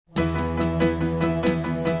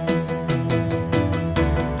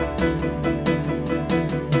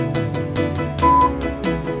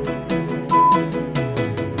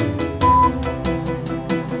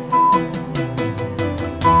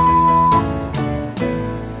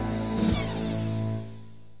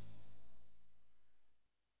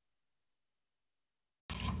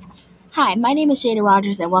Hi, my name is Jada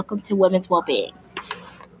Rogers, and welcome to Women's Wellbeing.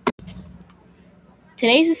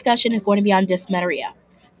 Today's discussion is going to be on dysmenorrhea.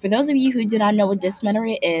 For those of you who do not know what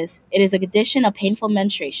dysmenorrhea is, it is a condition of painful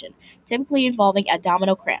menstruation, typically involving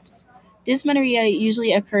abdominal cramps. Dysmenorrhea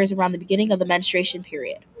usually occurs around the beginning of the menstruation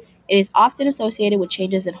period. It is often associated with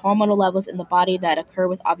changes in hormonal levels in the body that occur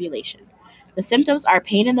with ovulation. The symptoms are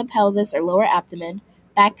pain in the pelvis or lower abdomen,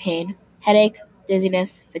 back pain, headache,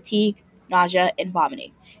 dizziness, fatigue, nausea, and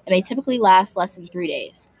vomiting, and they typically last less than 3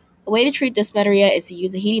 days. A way to treat dysmenorrhea is to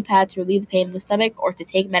use a heating pad to relieve the pain in the stomach or to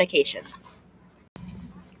take medication.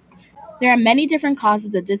 There are many different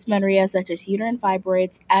causes of dysmenorrhea, such as uterine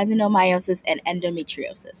fibroids, adenomyosis, and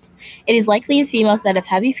endometriosis. It is likely in females that have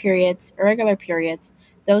heavy periods, irregular periods,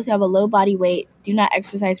 those who have a low body weight, do not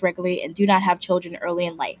exercise regularly, and do not have children early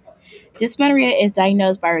in life. Dysmenorrhea is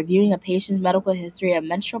diagnosed by reviewing a patient's medical history of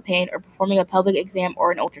menstrual pain or performing a pelvic exam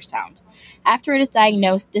or an ultrasound. After it is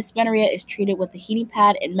diagnosed, dysmenorrhea is treated with a heating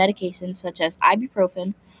pad and medications such as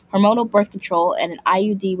ibuprofen, hormonal birth control, and an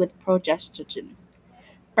IUD with progesterone.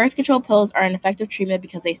 Birth control pills are an effective treatment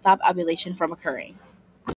because they stop ovulation from occurring.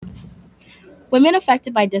 Women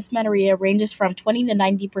affected by dysmenorrhea ranges from 20 to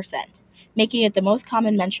 90%, making it the most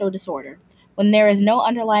common menstrual disorder. When there is no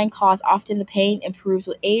underlying cause, often the pain improves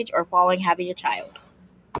with age or following having a child.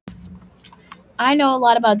 I know a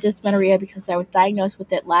lot about dysmenorrhea because I was diagnosed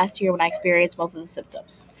with it last year when I experienced most of the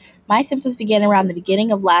symptoms. My symptoms began around the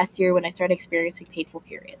beginning of last year when I started experiencing painful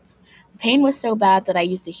periods. The pain was so bad that I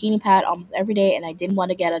used a heating pad almost every day and I didn't want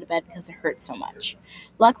to get out of bed because it hurt so much.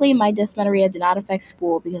 Luckily, my dysmenorrhea did not affect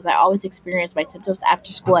school because I always experienced my symptoms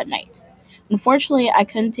after school at night. Unfortunately, I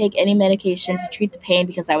couldn't take any medication to treat the pain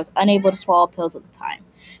because I was unable to swallow pills at the time.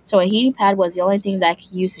 So a heating pad was the only thing that I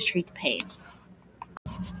could use to treat the pain.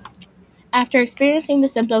 After experiencing the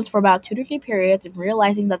symptoms for about 2 to 3 periods and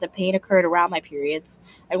realizing that the pain occurred around my periods,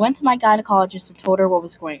 I went to my gynecologist and told her what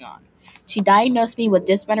was going on. She diagnosed me with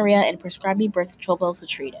dysmenorrhea and prescribed me birth control pills to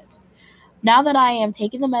treat it. Now that I am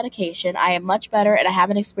taking the medication, I am much better and I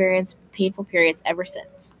haven't experienced painful periods ever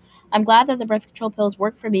since. I'm glad that the birth control pills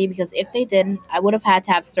worked for me because if they didn't, I would have had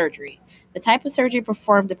to have surgery. The type of surgery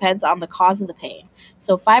performed depends on the cause of the pain,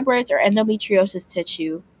 so fibroids or endometriosis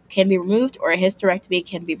tissue can be removed or a hysterectomy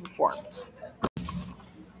can be performed.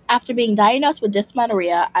 After being diagnosed with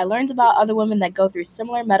dysmenorrhea, I learned about other women that go through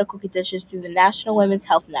similar medical conditions through the National Women's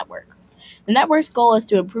Health Network. The network's goal is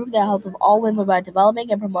to improve the health of all women by developing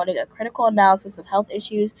and promoting a critical analysis of health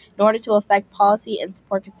issues in order to affect policy and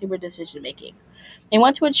support consumer decision making. They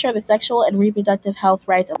want to ensure the sexual and reproductive health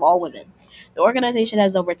rights of all women. The organization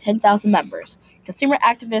has over 10,000 members, consumer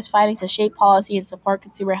activists fighting to shape policy and support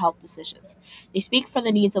consumer health decisions. They speak for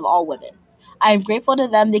the needs of all women. I am grateful to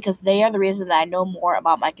them because they are the reason that I know more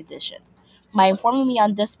about my condition. By informing me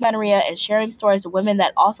on dysmenorrhea and sharing stories of women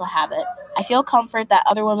that also have it, I feel comfort that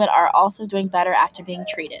other women are also doing better after being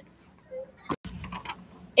treated.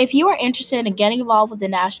 If you are interested in getting involved with the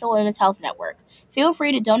National Women's Health Network, feel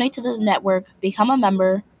free to donate to the network, become a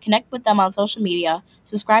member, connect with them on social media,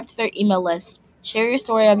 subscribe to their email list, share your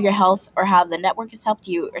story of your health or how the network has helped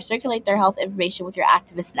you, or circulate their health information with your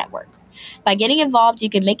activist network. By getting involved, you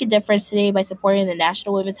can make a difference today by supporting the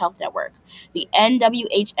National Women's Health Network. The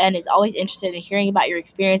NWHN is always interested in hearing about your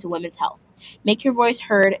experience in women's health. Make your voice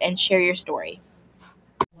heard and share your story.